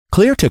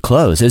Clear to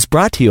Close is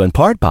brought to you in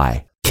part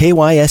by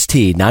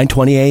KYST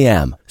 920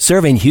 AM,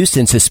 serving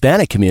Houston's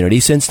Hispanic community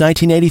since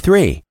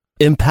 1983.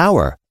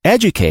 Empower,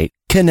 educate,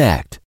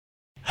 connect.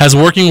 Has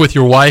working with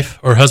your wife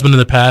or husband in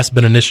the past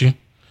been an issue?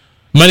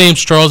 My name's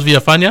Charles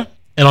Villafana,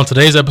 and on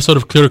today's episode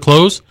of Clear to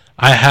Close,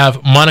 I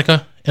have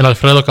Monica and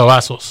Alfredo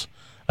Cavazos,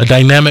 a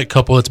dynamic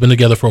couple that's been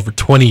together for over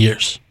 20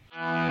 years.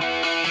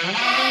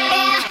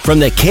 From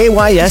the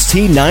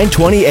KYST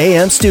 920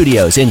 AM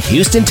studios in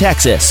Houston,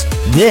 Texas,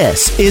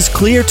 this is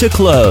Clear to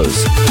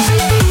Close.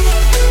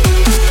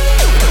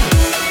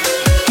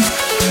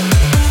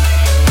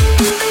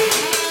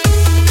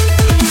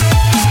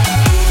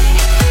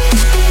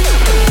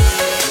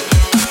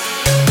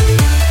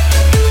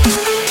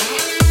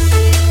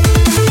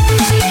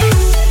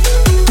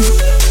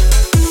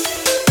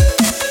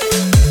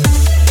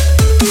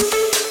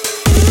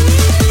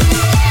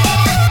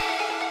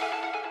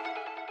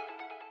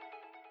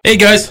 Hey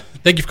guys,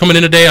 thank you for coming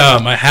in today.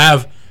 I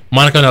have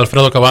Monica and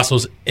Alfredo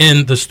Cavazos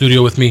in the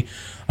studio with me.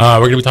 We're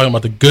going to be talking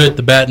about the good,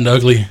 the bad, and the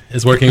ugly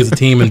as working as a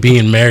team and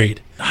being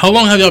married. How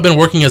long have y'all been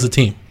working as a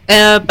team?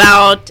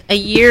 About a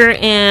year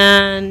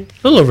and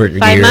a little over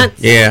 5 months.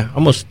 Yeah,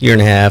 almost a year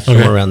and a half,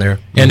 somewhere around there.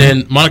 And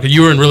then, Monica,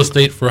 you were in real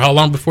estate for how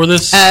long before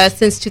this?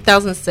 Since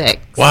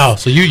 2006. Wow,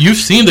 so you've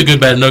seen the good,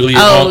 bad, and ugly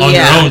on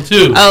your own,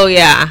 too. Oh,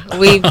 yeah.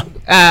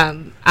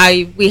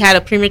 We had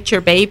a premature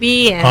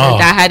baby, and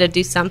I had to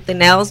do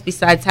something else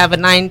besides have a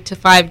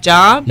 9-to-5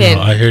 job. And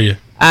I hear you.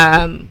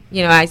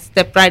 I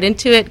stepped right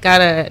into it,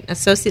 got an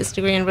associate's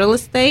degree in real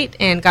estate,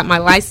 and got my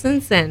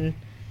license, and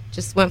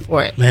just went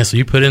for it. Man, so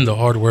you put in the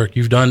hard work.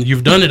 You've done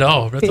it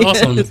all. That's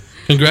awesome.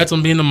 Congrats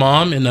on being a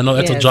mom, and I know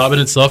that's a job in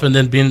itself, and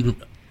then being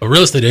a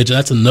real estate agent,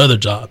 that's another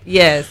job.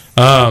 Yes.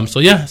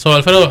 So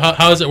Alfredo,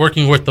 how is it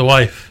working with the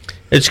wife?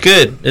 It's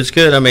good.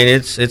 I mean,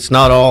 it's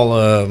not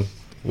all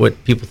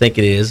what people think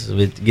it is.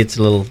 It gets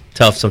a little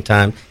tough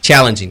sometimes.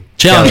 Challenging.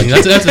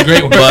 That's a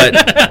great word.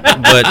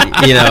 But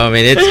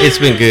it's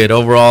been good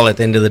overall. At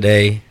the end of the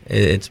day,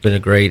 it's been a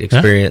great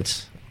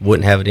experience.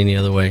 Wouldn't have it any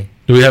other way.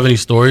 Do we have any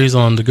stories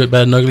on the good,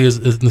 bad, and ugly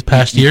in this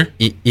past year?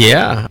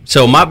 Yeah.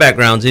 So my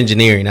background's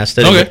engineering. I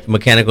studied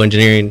mechanical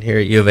engineering here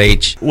at U of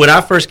H. When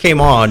I first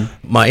came on,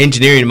 my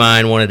engineering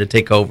mind wanted to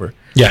take over.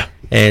 Yeah.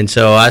 And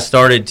so I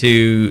started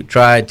to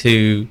try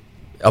to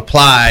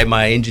apply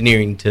my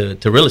engineering to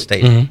real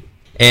estate. Mm-hmm.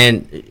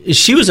 And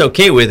she was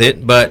okay with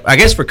it, but I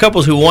guess for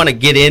couples who want to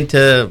get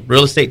into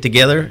real estate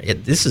together,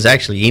 this is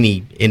actually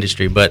any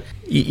industry, but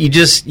you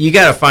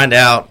got to find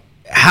out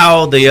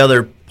how the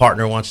other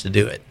partner wants to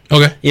do it.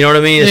 Okay. You know what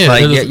I mean? It's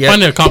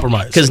finding a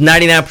compromise. Because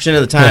 99%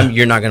 of the time,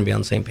 you're not going to be on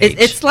the same page.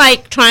 It's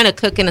like trying to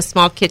cook in a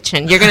small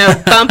kitchen. You're going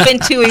to bump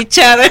into each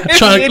other.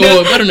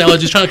 Better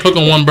analogy is trying to cook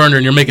on one burner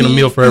and you're making a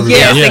meal for everybody.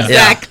 Yes,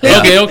 exactly.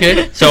 Yeah.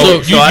 Okay.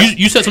 So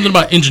you said something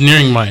about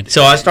engineering mind.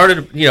 So I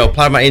started,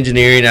 apply my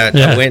engineering.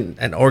 I went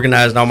and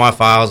organized all my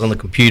files on the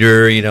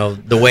computer,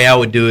 the way I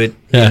would do it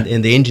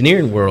in the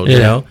engineering world,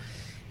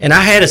 And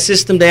I had a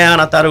system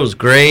down. I thought it was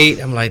great.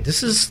 I'm like,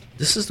 this is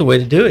the way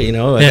to do it. I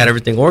got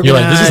everything organized.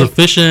 You're like, this is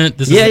efficient.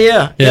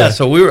 Yeah.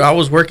 So I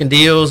was working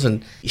deals,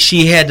 and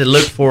she had to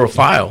look for a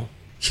file.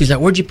 She's like,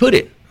 "Where'd you put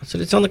it?" I said,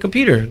 "It's on the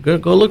computer.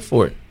 Go look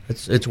for it.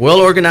 It's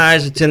well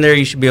organized. It's in there.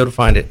 You should be able to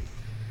find it."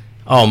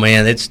 Oh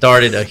man, it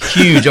started a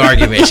huge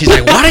argument. She's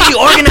like, "Why did you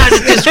organize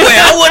it this way?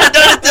 I would have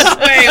done it this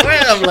way."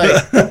 Well, I'm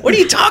like, "What are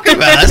you talking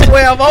about? That's the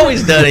way I've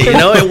always done it.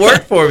 It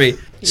worked for me."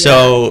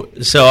 So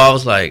I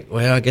was like,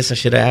 well, I guess I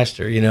should have asked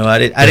her. I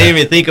didn't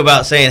even think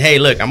about saying, hey,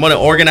 look, I'm going to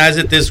organize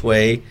it this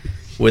way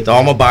with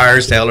all my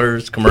buyers,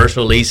 sellers,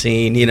 commercial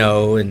leasing,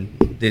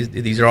 and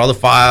these are all the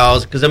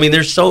files. Because,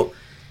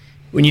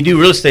 when you do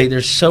real estate,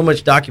 there's so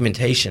much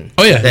documentation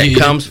that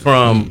comes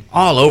from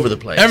all over the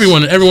place.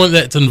 Everyone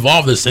that's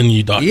involved is sending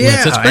you documents.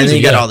 Yeah, That's crazy. And then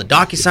you got all the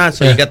DocuSign.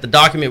 So you got the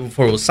document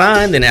before it was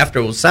signed, then after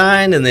it was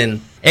signed, and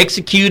then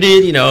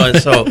executed, and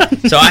so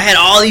I had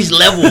all these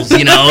levels, all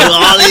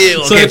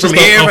these, from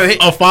here,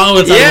 a file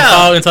inside of a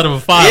file inside of a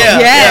file. Yeah.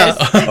 Yes.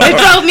 It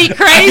drove me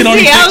crazy.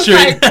 I was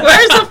like,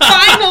 where's the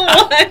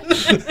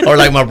final one? Or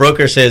like my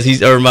broker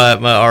says,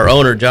 our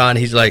owner, John,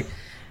 he's like,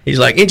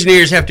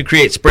 engineers have to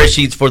create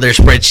spreadsheets for their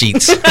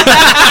spreadsheets.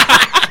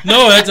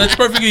 No, that's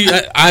perfectly,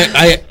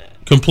 I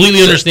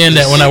completely understand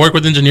that. When I work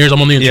with engineers,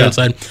 I'm on the insurance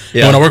side.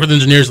 Yeah. When I work with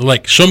engineers, they're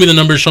like, show me the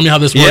numbers, show me how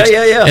this works.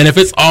 Yeah. And if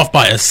it's off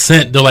by a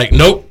cent, they're like,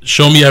 nope,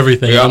 show me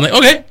everything. Yeah. I'm like,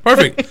 okay,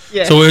 perfect.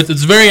 So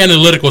it's very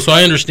analytical. So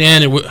I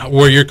understand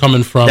where you're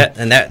coming from.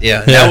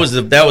 That was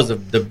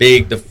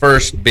the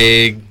first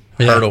big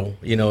hurdle.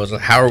 Is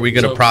like, how are we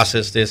going to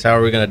process this? How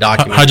are we going to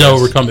document? How'd y'all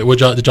overcome it?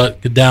 Did y'all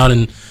get down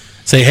and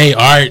say, hey, all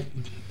right,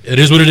 it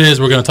is what it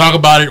is. We're going to talk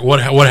about it.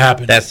 What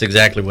happened? That's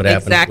exactly what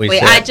happened. Exactly.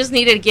 I just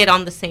needed to get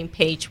on the same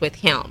page with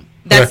him.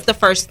 That's the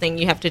first thing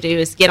you have to do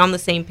is get on the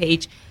same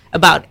page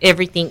about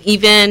everything,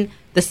 even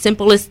the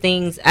simplest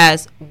things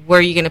as where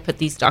are you going to put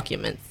these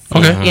documents,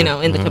 in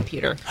the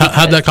computer.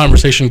 How'd that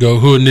conversation go?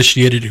 Who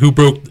initiated? Who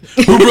broke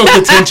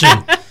the tension?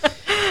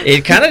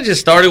 It kind of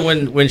just started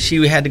when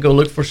she had to go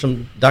look for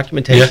some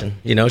documentation.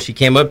 Yeah. You know, she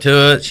came up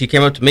to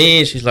me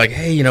and she's like,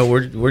 "Hey, you know,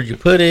 where'd you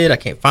put it? I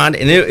can't find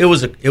it." And it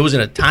was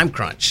in a time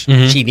crunch.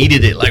 Mm-hmm. She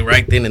needed it like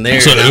right then and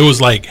there. So it was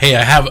like, "Hey,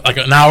 I have like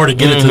an hour to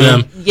get it to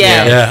them."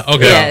 Yeah.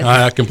 Okay. Yes.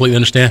 I completely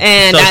understand.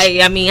 And so,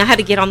 I had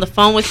to get on the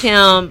phone with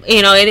him.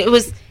 You know, and it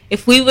was,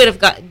 if we would have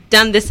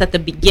done this at the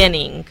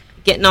beginning,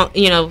 gotten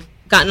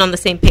on the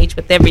same page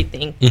with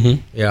everything.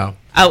 Mm-hmm. Yeah.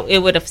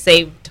 It would have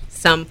saved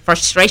some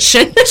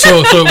frustration.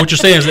 so what you're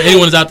saying is that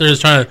anyone who's out there is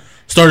trying to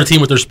start a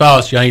team with their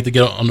spouse, you need to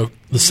get on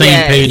the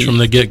same page from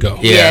the get-go.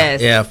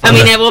 Yes. Yeah.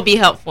 It will be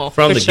helpful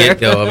from the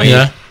get-go. I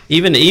mean,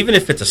 even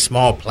if it's a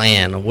small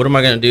plan, what am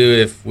I going to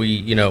do if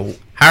we,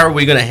 how are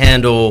we going to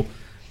handle,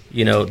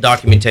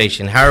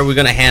 documentation? How are we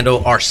going to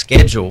handle our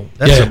schedule?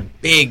 That's a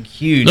big,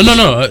 huge.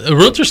 No. A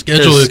realtor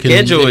schedule.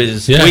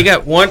 Is. We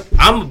got one.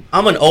 I'm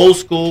an old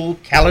school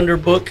calendar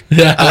book.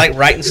 Yeah. I like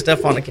writing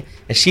stuff on it,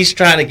 and she's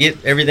trying to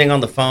get everything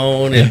on the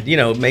phone and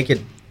make it,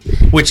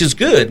 which is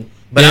good.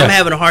 But I'm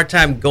having a hard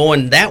time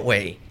going that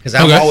way because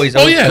I'm always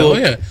old school. Oh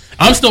yeah.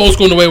 I'm still old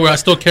school in the way where I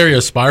still carry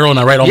a spiral and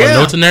I write all my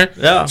notes in there.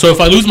 Yeah. So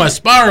if I lose my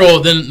spiral,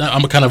 then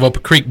I'm kind of up a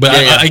creek. But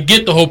I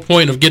get the whole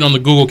point of getting on the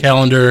Google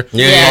Calendar,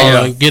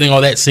 getting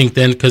all that synced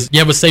in because you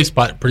have a safe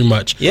spot pretty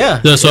much.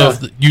 Yeah. So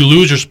if you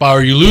lose your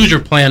spiral, you lose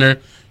your planner,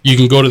 you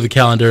can go to the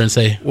calendar and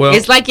say, well,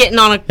 it's like getting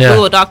on a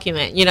Google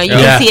document. You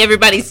can see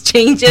everybody's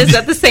changes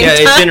at the same time.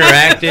 Yeah,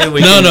 it's interactive.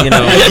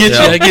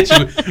 I get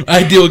you.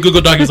 I deal with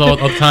Google documents all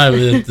the time.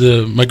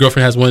 And, my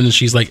girlfriend has one, and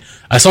she's like,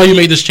 "I saw you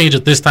made this change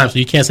at this time, so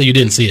you can't say you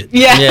didn't see it."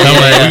 Yeah.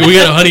 I'm like, we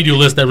got a honeydew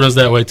list that runs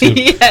that way too.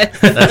 Yes.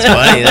 That's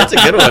funny. That's a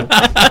good one.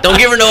 Don't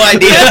give her no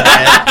idea.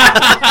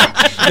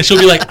 And she'll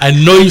be like, "I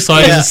know you saw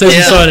it. It says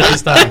you saw it at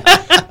this time."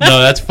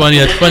 No, that's funny.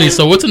 That's funny.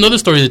 So, what's another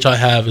story that y'all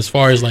have as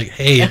far as like,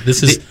 hey,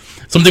 this is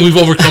something we've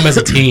overcome as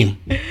a team?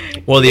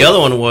 Well, the other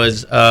one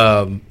was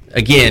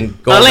again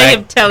going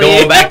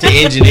back to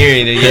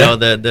engineering.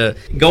 The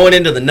going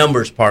into the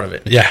numbers part of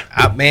it. Yeah,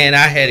 I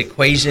had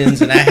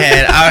equations, and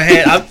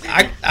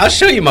I'll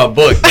show you my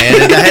book,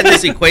 man. And I had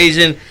this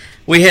equation.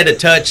 We had to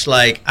touch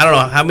like I don't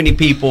know how many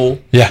people.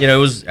 Yeah, it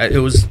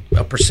was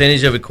a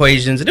percentage of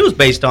equations, and it was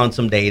based on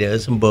some data,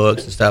 some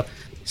books and stuff.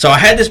 So I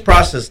had this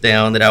process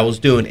down that I was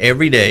doing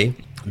every day.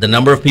 The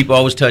number of people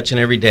I was touching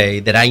every day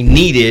that I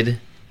needed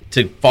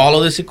to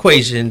follow this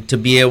equation to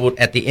be able,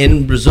 at the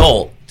end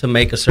result, to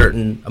make a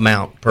certain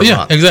amount per month.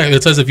 Yeah, exactly.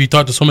 It says if you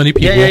talk to so many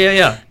people,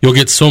 yeah. you'll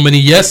get so many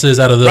yeses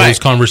out of those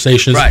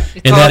conversations. Right.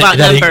 And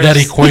that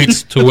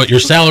equates to what your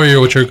salary or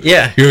what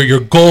your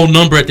goal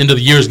number at the end of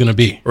the year is going to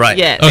be. Right.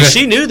 Yeah. Okay. And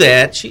she knew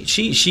that.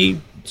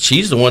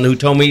 She's the one who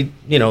told me,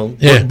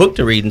 what book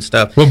to read and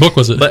stuff. What book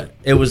was it? But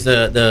it was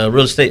the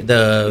real estate,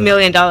 the $1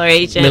 Million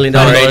Agent. $1 Million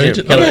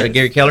Agent,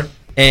 Gary Keller.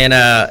 And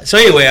so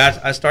anyway,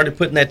 I started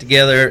putting that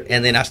together,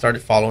 and then I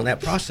started following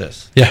that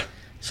process. Yeah.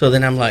 So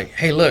then I'm like,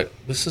 hey, look,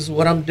 this is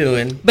what I'm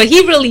doing. But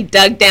he really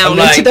dug down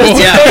into those.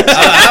 Yeah,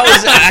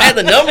 I had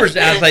the numbers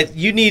down. I was like,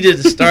 you needed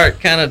to start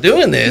kind of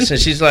doing this. And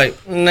she's like,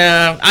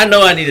 nah, I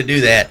know I need to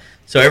do that.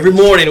 So every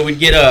morning we'd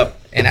get up,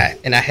 and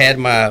I had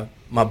my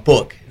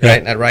book, right?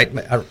 And I'd write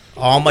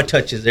all my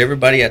touches,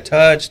 everybody I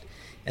touched,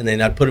 and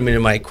then I'd put them into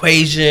my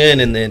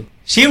equation. And then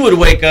she would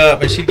wake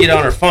up, and she'd get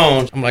on her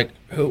phone. I'm like,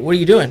 what are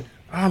you doing?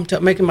 Oh, I'm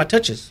making my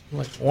touches. I'm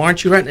like, why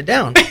aren't you writing it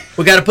down?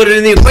 We got to put it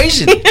in the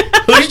equation.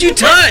 Who did you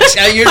touch?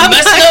 You're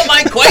messing up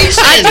my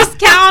equation. I just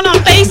count on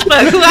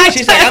Facebook who I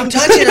She's like, I'm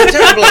touching.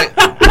 I'm like,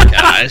 oh my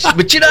gosh.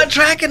 But you're not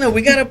tracking it.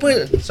 We got to put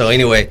it. So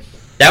anyway,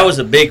 that was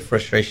a big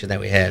frustration that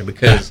we had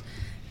because,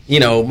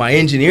 my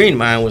engineering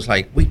mind was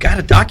like, we got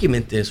to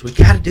document this. We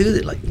got to do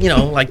it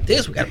like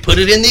this. We got to put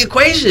it in the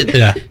equation.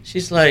 Yeah.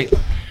 She's like,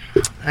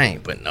 I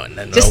ain't putting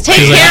nothing. Just take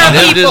care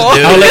of people.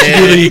 I'll let you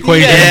do the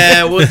equation.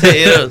 Yeah, we'll tell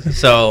you.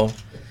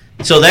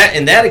 So that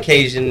in that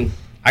occasion,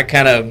 I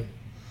kind of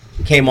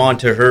came on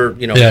to her,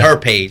 her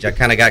page. I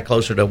kind of got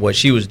closer to what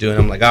she was doing.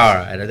 I'm like, all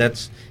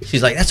right,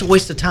 she's like, that's a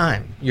waste of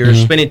time. You're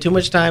spending too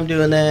much time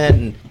doing that.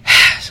 And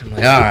so I'm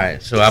like, all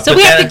right. So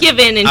we have to give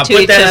in to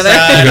each other.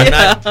 Aside.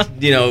 I'm not,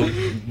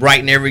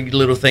 writing every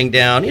little thing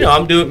down.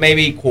 I'm doing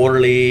maybe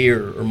quarterly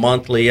or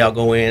monthly. I'll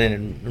go in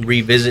and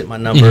revisit my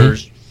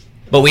numbers. Mm-hmm.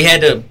 But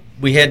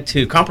we had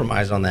to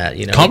compromise on that.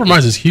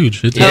 Compromise is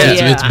huge. It's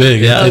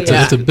big. Yeah.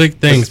 It's a big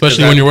thing,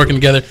 especially when you're working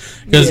together.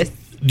 Because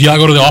do y'all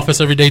go to the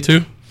office every day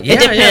too? Yeah, it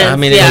depends. Yeah. I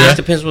mean, it just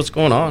depends what's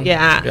going on.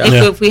 Yeah.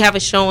 If we have a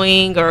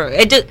showing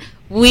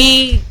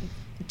we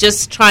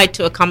just try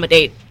to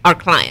accommodate our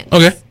clients.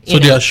 Okay. So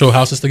do y'all show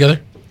houses together?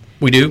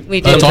 We do.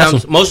 That's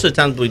awesome. Most of the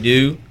times we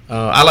do.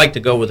 I like to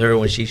go with her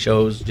when she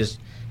shows just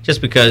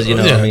because,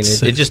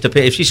 it just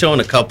depends. If she's showing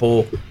a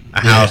couple a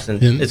house,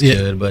 and it's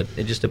good, but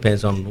it just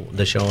depends on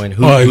the showing.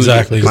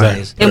 Exactly.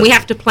 And we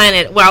have to plan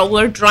it while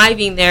we're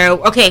driving there.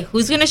 Okay,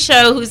 who's going to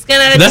show? Who's going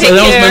to take care?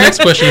 That was my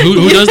next question.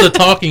 Who does the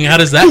talking? How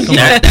does that come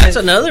up? That's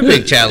another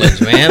big challenge,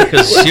 man,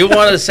 because she'll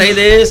want to say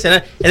this,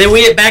 and then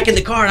we get back in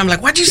the car, and I'm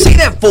like, what'd you say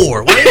that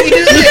for? Why did you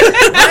do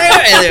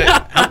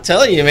that? I'm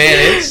telling you,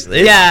 man,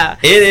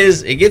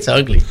 it gets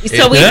ugly.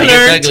 So we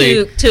learn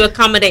to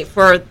accommodate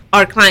for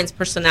our client's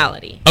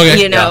personality.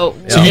 Okay. You know.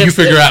 Yeah. So you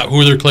figure out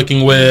who they're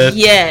clicking with.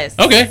 Yes.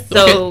 Okay.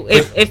 So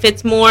if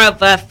it's more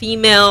of a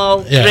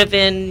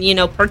female-driven,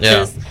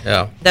 purchase,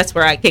 that's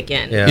where I kick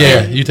in.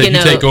 Yeah. You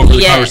take over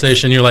the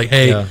conversation. You're like,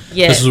 hey,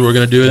 this is what we're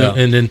gonna do,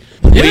 and then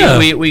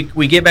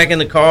we get back in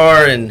the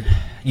car, and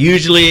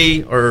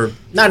usually, or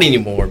not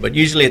anymore, but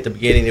usually at the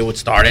beginning it would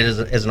start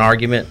as an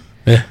argument.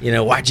 Yeah.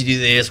 Why'd you do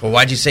this, or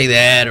why'd you say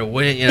that, or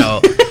what, and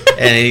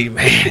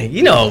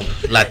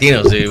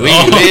Latinos do.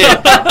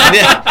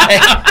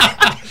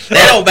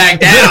 They don't back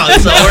down,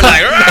 so we're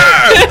like,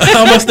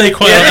 I'm gonna stay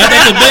quiet.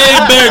 That's a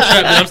big bear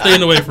trap that I'm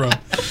staying away from.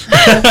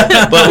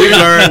 But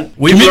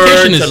we've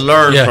learned to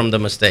learn from the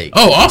mistake.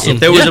 Oh, awesome! If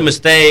there was a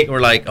mistake,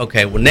 we're like,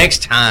 okay, well,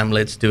 next time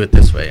let's do it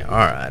this way. All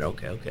right,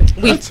 okay.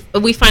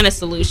 We find a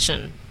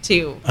solution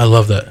to. I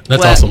love that.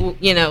 That's awesome.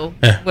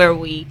 Where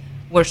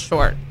we're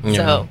short.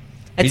 So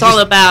it's all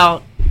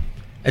about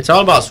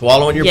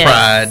swallowing your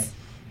pride.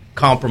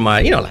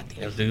 Compromise,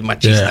 Latinos do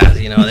machistas,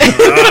 it's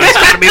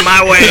got to be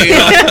my way.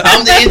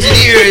 I'm the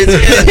engineer.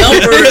 It's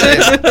numbers.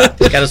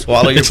 You got to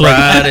swallow your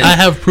pride. Like, I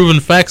have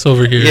proven facts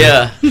over here.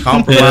 Yeah,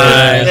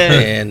 compromise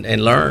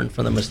and learn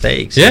from the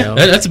mistakes. Yeah,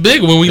 that's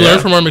big. When we learn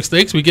from our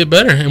mistakes, we get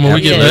better, and when we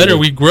get better,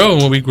 we grow.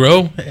 And when we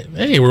grow,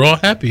 hey, we're all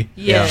happy.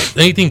 Yeah.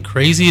 Anything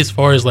crazy as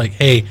far as like,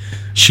 hey,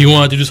 she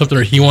wanted to do something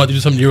or he wanted to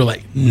do something, you were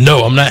like,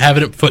 no, I'm not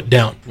having it. Foot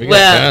down.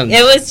 Well,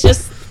 it was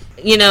just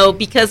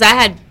because I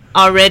had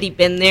already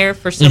been there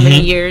for so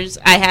many years.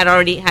 I had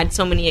already had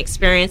so many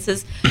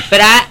experiences, but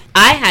I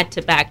had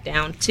to back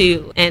down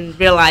too and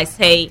realize,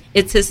 hey,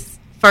 it's his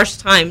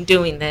first time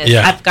doing this.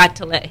 Yeah. I've got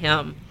to let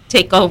him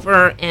take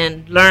over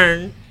and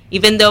learn.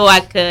 Even though I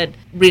could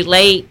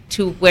relate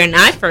to when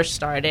I first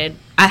started,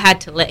 I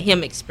had to let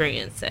him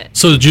experience it.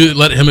 So did you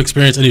let him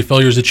experience any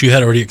failures that you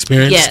had already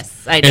experienced?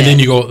 Yes, I did. And then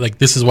you go, like,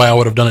 this is why I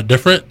would have done it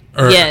different?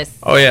 Or? Yes.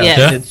 Oh, yeah.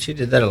 Yes. She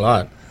did that a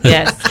lot.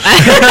 Yes.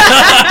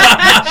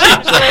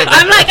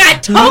 I'm like, I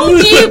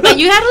told you, but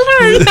you had to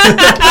learn.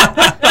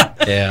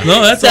 Yeah.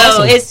 No, that's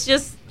awesome.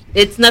 So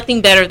it's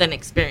nothing better than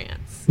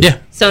experience. Yeah.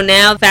 So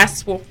now,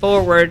 fast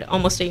forward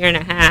almost a year and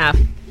a half,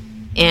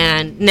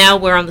 and now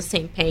we're on the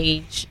same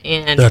page,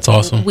 and that's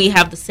awesome. We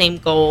have the same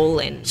goal,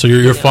 and so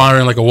you're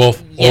firing like a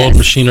well-oiled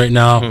machine right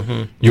now.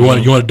 Mm-hmm. You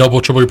want to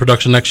double, triple your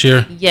production next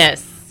year?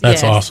 Yes.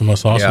 That's awesome.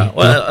 That's awesome. Yeah.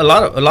 Well, a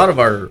lot of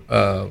our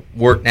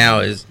work now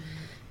is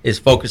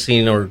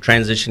focusing or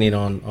transitioning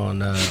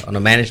on a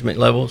management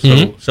level.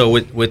 So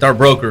with our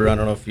broker, I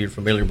don't know if you're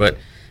familiar, but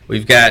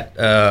we've got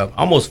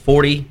almost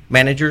 40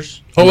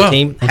 managers on the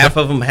team. Okay. Half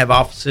of them have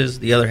offices,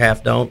 the other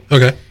half don't.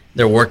 Okay.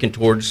 They're working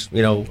towards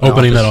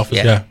opening that office.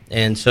 Yeah.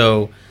 And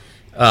so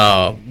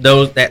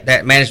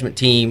that management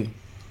team,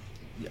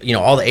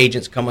 all the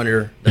agents come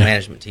under the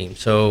management team.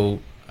 So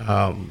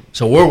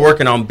we're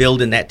working on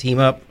building that team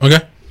up.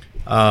 Okay.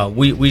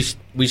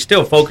 We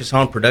still focus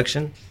on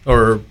production,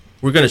 or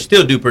we're going to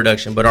still do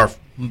production, but our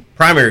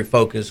primary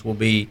focus will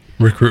be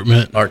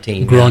recruitment. Our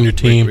team, growing your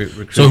team.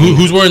 So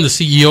who's wearing the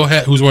CEO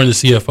hat? Who's wearing the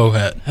CFO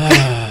hat?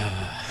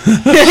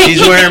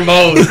 She's wearing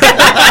both.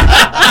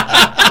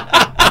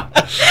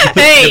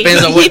 Hey,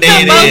 depends on what day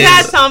it is. Both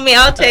hats on me,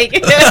 I'll take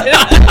it.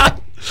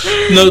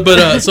 No,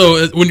 but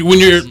so when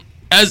you're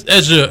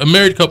as a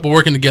married couple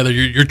working together,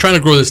 you're trying to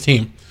grow this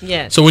team.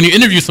 Yes. So when you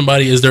interview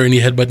somebody, is there any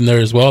headbutting there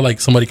as well?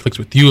 Like somebody clicks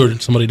with you or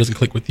somebody doesn't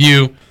click with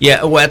you?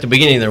 Yeah, well, at the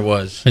beginning there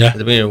was. Yeah. At the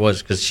beginning there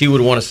was, because she would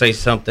want to say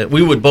something.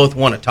 We would both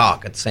want to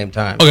talk at the same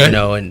time,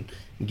 and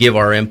give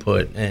our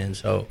input. And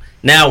so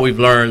now we've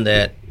learned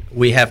that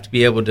we have to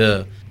be able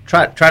to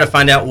try to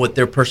find out what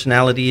their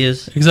personality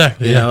is.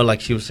 Exactly.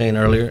 Like she was saying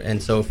earlier.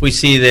 And so if we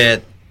see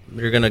that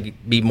they're going to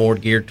be more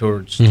geared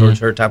towards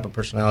her type of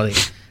personality,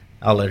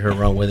 I'll let her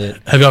run with it.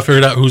 Have y'all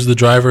figured out who's the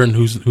driver and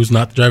who's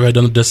not the driver? Have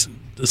you done the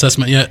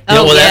assessment yet?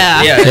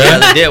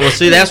 Yeah. Well,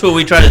 see, that's what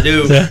we try to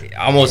do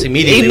almost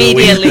immediately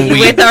when we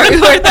with our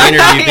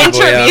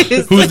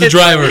interviews. Who's the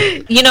driver?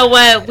 You know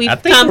what?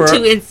 We've come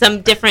to in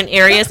some different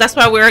areas. That's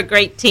why we're a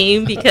great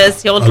team,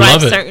 because he'll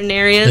drive certain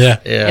areas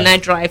and I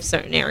drive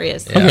certain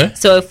areas. Yeah. Okay.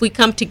 So if we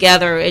come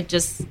together, it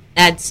just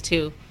adds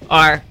to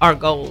our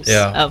goals.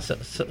 Yeah.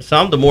 So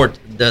I'm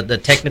the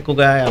technical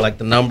guy. I like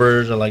the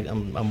numbers.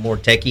 I'm more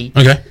techie.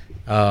 Okay.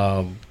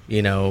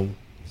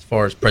 As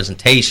far as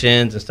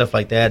presentations and stuff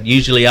like that,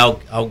 usually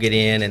I'll get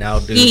in and I'll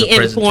do the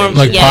presentation,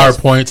 like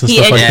PowerPoints and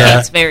stuff like that. He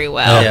educates very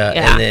well.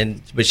 Yeah.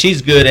 But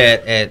she's good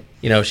at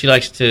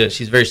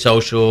she's very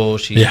social.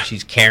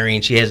 She's caring.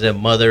 She has a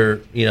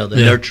mother, the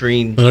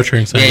nurturing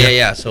side.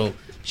 Yeah. So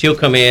she'll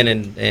come in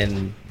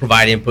and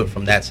provide input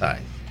from that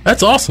side.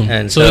 That's awesome.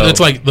 And so it's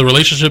like the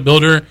relationship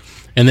builder.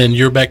 And then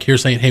you're back here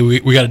saying, "Hey,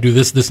 we got to do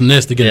this, this, and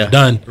this to get it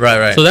done."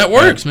 Right. So that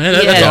works, man.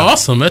 That's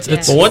awesome. That's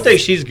Well, one thing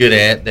she's good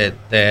at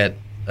that,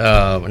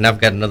 and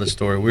I've got another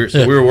story.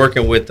 We were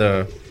working with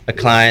a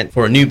client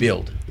for a new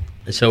build,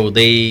 and so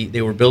they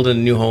were building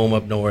a new home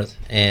up north.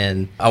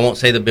 And I won't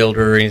say the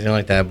builder or anything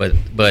like that,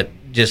 but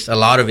just a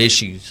lot of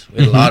issues. We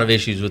had a lot of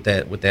issues with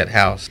that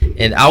house.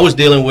 And I was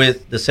dealing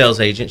with the sales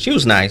agent. She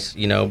was nice,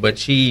 but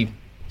she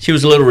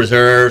was a little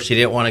reserved. She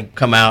didn't want to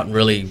come out and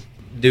really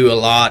do a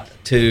lot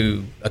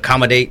to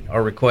accommodate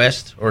our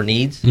requests or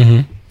needs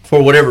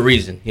for whatever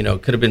reason.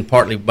 It could have been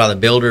partly by the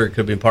builder. It could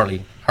have been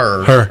partly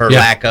her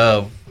lack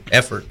of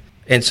effort.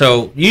 And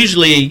so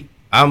usually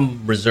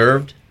I'm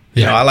reserved.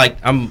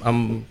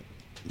 I'm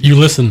you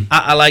listen.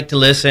 I like to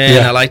listen.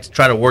 I like to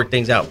try to work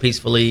things out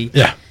peacefully.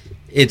 Yeah.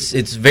 It's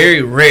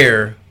very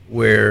rare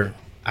where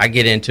I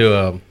get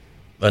into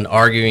an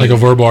arguing, like a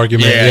verbal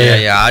argument.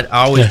 Yeah.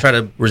 I always try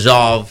to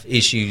resolve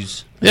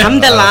issues. Yeah.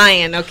 I'm the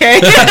lion, okay?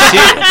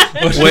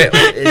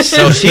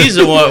 So she's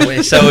the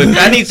one. So if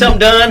I need something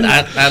done,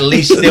 I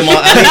leash them on.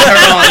 I leash her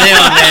on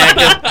them,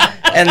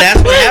 man. And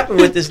that's what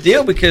happened with this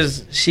deal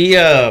because she.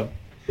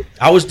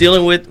 I was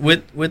dealing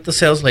with the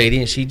sales lady,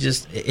 and she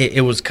just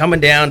it was coming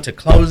down to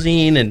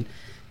closing, and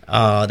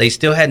they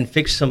still hadn't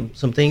fixed some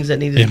things that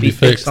needed to be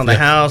fixed on the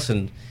house,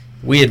 and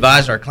we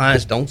advised our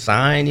clients don't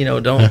sign,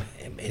 don't.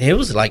 And it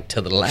was like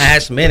to the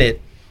last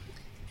minute,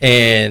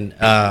 and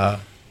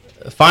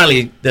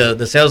finally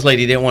the sales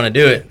lady didn't want to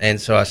do it,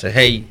 and so I said,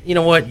 hey, you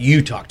know what?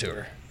 You talk to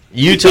her.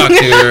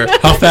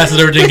 How fast did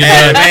everything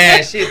get done?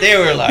 Man, they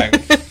were like,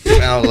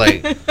 I was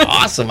like,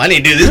 awesome. I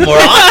need to do this more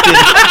often.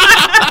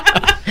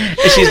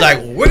 And she's like,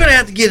 we're gonna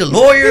have to get a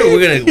lawyer.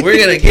 We're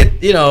gonna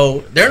get,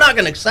 they're not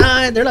gonna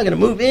sign. They're not gonna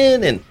move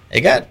in, and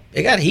it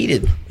got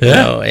heated.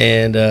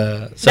 And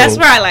so that's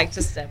where I like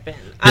to step in.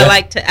 I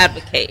like to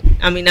advocate.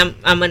 I mean,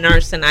 I'm a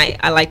nurse, and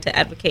I like to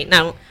advocate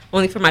not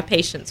only for my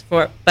patients,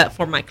 but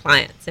for my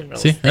clients in real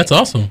estate. See, that's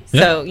awesome.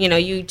 Yeah. So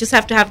you just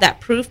have to have that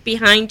proof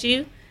behind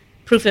you.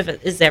 Proof of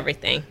it is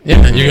everything.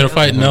 Yeah, you're gonna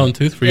fight nail and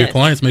tooth for your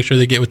clients. Make sure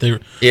they get what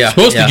they're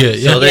supposed to get.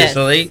 Yeah.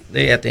 So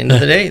they at the end of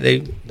the day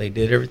they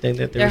did everything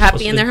that they're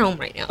happy in their home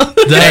right now.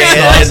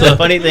 That's awesome. The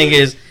funny thing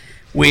is,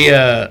 we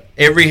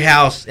every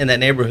house in that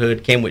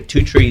neighborhood came with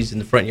 2 trees in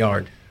the front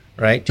yard,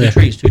 right? Two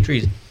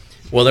trees.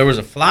 Well, there was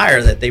a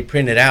flyer that they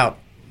printed out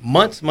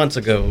months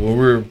ago when we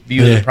were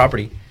viewing the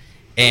property,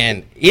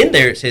 and in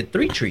there it said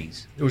 3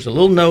 trees. There was a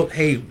little note,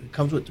 hey, it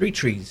comes with 3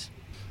 trees.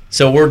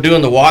 So we're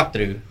doing the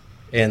walkthrough.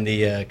 And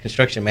the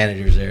construction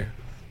manager's there.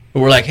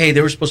 We're like, hey,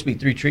 there were supposed to be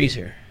 3 trees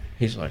here.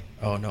 He's like,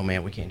 oh, no,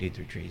 man, we can't do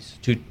 3 trees.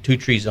 Two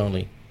trees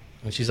only.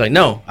 And she's like,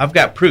 no, I've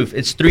got proof.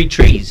 It's 3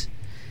 trees.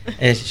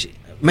 And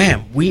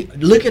ma'am, we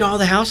look at all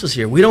the houses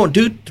here. We don't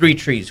do 3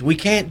 trees. We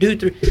can't do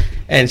 3.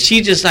 And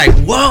she's just like,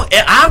 whoa,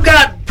 I've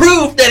got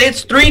proof that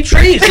it's 3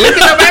 trees. Look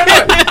at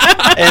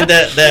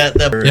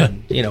them everywhere.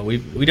 And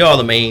we do all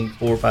the main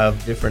 4 or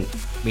 5 different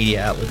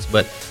media outlets,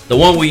 but the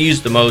one we use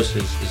the most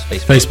is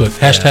Facebook.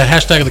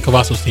 Hashtag the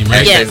Cavazos Team,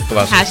 right?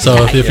 Yes.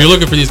 So if you're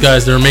looking for these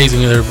guys, they're amazing.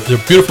 They're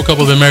a beautiful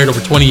couple. They've been married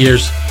over 20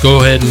 years.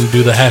 Go ahead and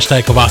do the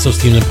hashtag Cavazos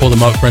Team and pull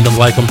them up, friend them,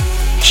 like them,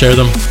 share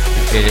them.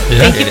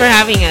 Thank you for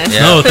having us.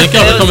 No, thank you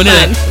for coming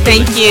in.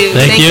 Thank you.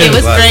 Thank you. It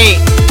was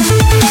great.